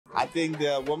I think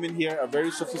the women here are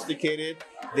very sophisticated.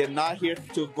 They're not here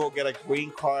to go get a green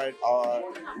card or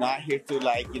not here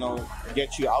to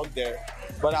get you out there.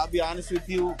 But I'll be honest with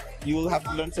you, you will have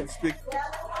to learn some speak.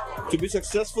 To be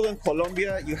successful in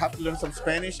Colombia, you have to learn some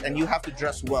Spanish and you have to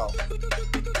dress well.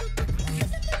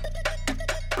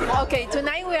 Okay,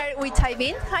 tonight we are with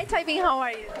Taibin. Hi Taibin, how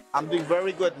are you? I'm doing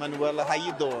very good, Manuela. How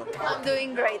you doing? I'm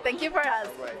doing great. Thank you for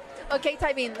asking. Right. Okay,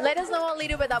 Taibin, let us know a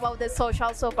little bit about the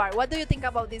social so far. What do you think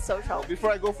about this social?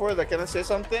 Before I go further, can I say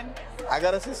something? I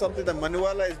gotta say something that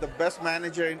Manuela is the best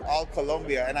manager in all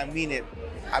Colombia, and I mean it.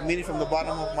 I mean it from the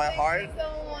bottom of my heart,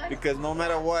 because no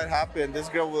matter what happened, this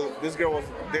girl was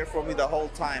there for me the whole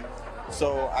time.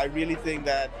 So I really think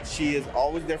that she is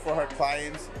always there for her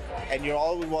clients, and you're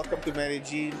always welcome to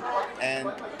Medellin. And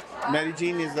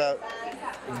Medellin is a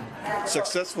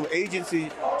successful agency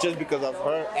just because of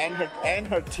her and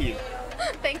her team.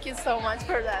 Thank you so much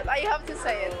for that. I have to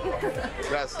say it.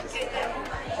 Gracias. Okay,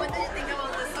 what do you think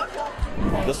about the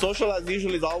social? The social, as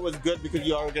usual, is always good because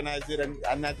you organize it,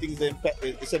 and I think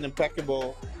it's an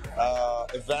impeccable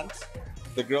event.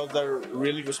 The girls are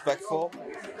really respectful,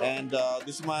 and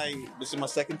this is my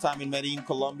second time in Medellin,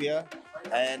 Colombia,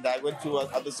 and I went to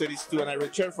other cities too, and I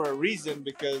returned for a reason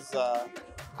because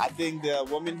I think the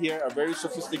women here are very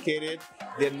sophisticated.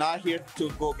 They're not here to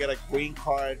go get a green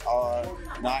card or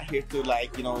not here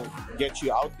to get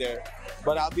you out there.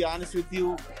 But I'll be honest with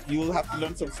you, you will have to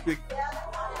learn some speak.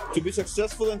 To be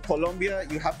successful in Colombia,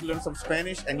 you have to learn some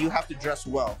Spanish and you have to dress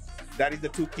well. That is the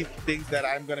two key things that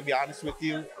I'm going to be honest with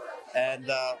you. And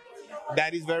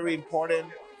that is very important.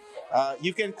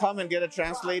 You can come and get a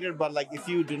translator, but if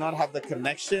you do not have the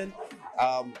connection,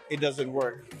 it doesn't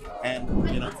work. And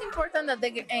it's important that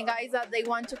the guys that they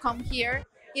want to come here,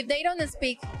 if they don't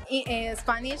speak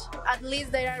Spanish, at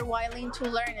least they are willing to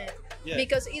learn it. Yeah.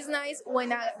 Because it's nice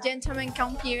when a gentleman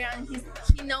comes here and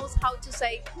he knows how to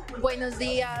say buenos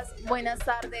días, buenas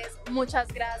tardes, muchas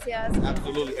gracias.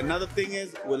 Absolutely. Another thing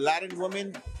is with Latin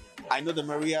women, I know that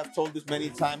Maria have told this many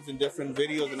times in different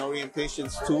videos and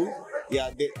orientations too.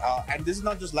 Yeah, and this is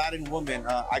not just Latin women.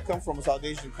 I come from a South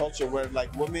Asian culture where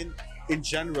women in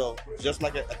general, just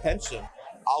like attention.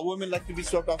 All women like to be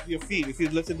swept off your feet. If you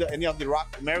listen to any of the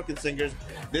rock American singers,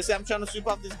 they say, I'm trying to sweep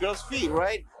off this girl's feet,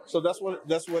 right? So that's what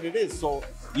it is. So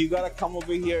you gotta come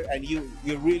over here and you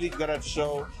really gotta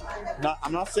show.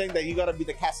 I'm not saying that you gotta be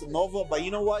the Casanova, but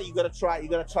you know what? You gotta try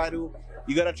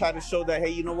to show that, hey,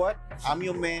 you know what? I'm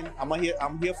your man. I'm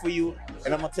here for you,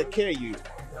 and I'm gonna take care of you.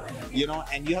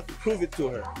 And you have to prove it to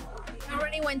her. You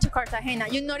already went to Cartagena.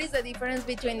 You notice the difference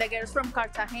between the girls from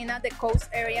Cartagena, the coast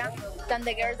area, than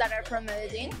the girls that are from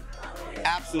Medellin?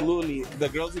 Absolutely. The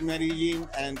girls in Medellin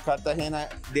and Cartagena,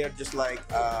 they're just like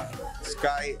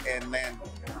sky and land.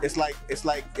 It's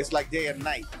like day and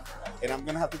night. And I'm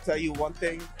gonna have to tell you one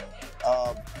thing.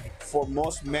 For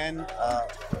most men,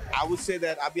 I would say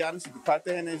that, I'll be honest with you,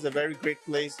 Cartagena is a very great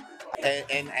place.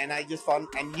 And I just found,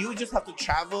 and you just have to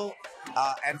travel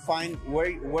and find where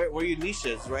your niche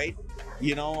is, right?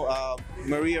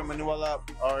 Maria, Manuela,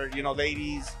 or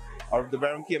ladies, or the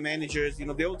Barranquilla managers, they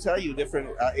will tell you different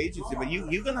agencies, but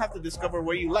you're gonna have to discover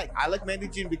where you like. I like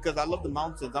Medellin because I love the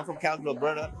mountains. I'm from Calgary,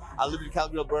 Alberta. I lived in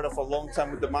Calgary, Alberta for a long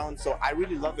time with the mountains, so I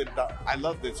really love it. I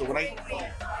loved it. So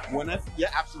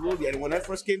yeah, absolutely. And when I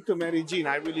first came to Medellin,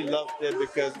 I really loved it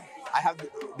because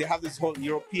they have this whole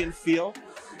European feel.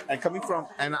 And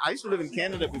I used to live in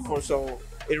Canada before, so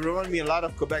it reminded me a lot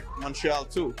of Quebec, Montreal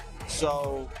too.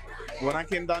 So when I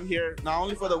came down here, not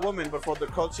only for the women, but for the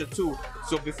culture too.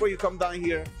 So before you come down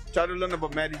here, try to learn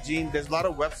about Medellin. There's a lot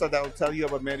of websites that will tell you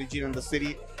about Medellin and the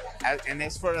city. And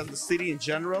as far as the city in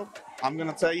general, I'm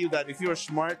gonna tell you that if you're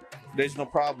smart, there's no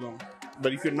problem.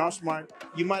 But if you're not smart,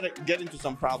 you might get into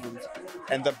some problems.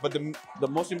 But the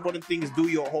most important thing is do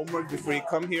your homework before you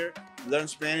come here. Learn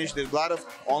Spanish. There's a lot of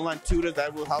online tutors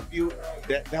that will help you.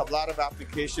 They have a lot of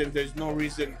applications. There's no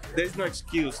reason. There's no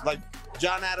excuse. Like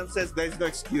John Adams says, there's no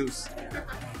excuse.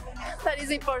 That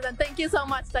is important. Thank you so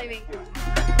much, Taibin.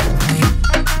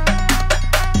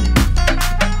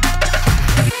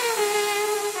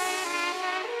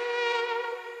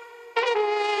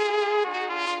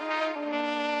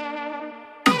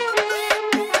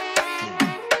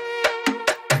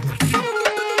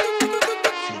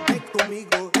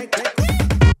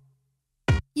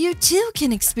 You too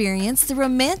can experience the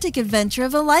romantic adventure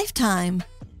of a lifetime.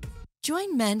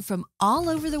 Join men from all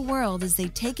over the world as they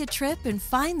take a trip and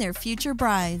find their future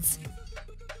brides.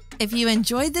 If you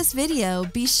enjoyed this video,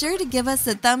 be sure to give us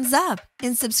a thumbs up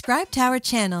and subscribe to our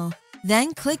channel.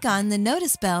 Then click on the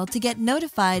notice bell to get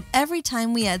notified every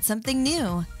time we add something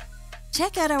new.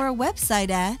 Check out our website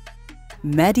at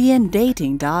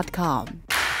MedianDating.com.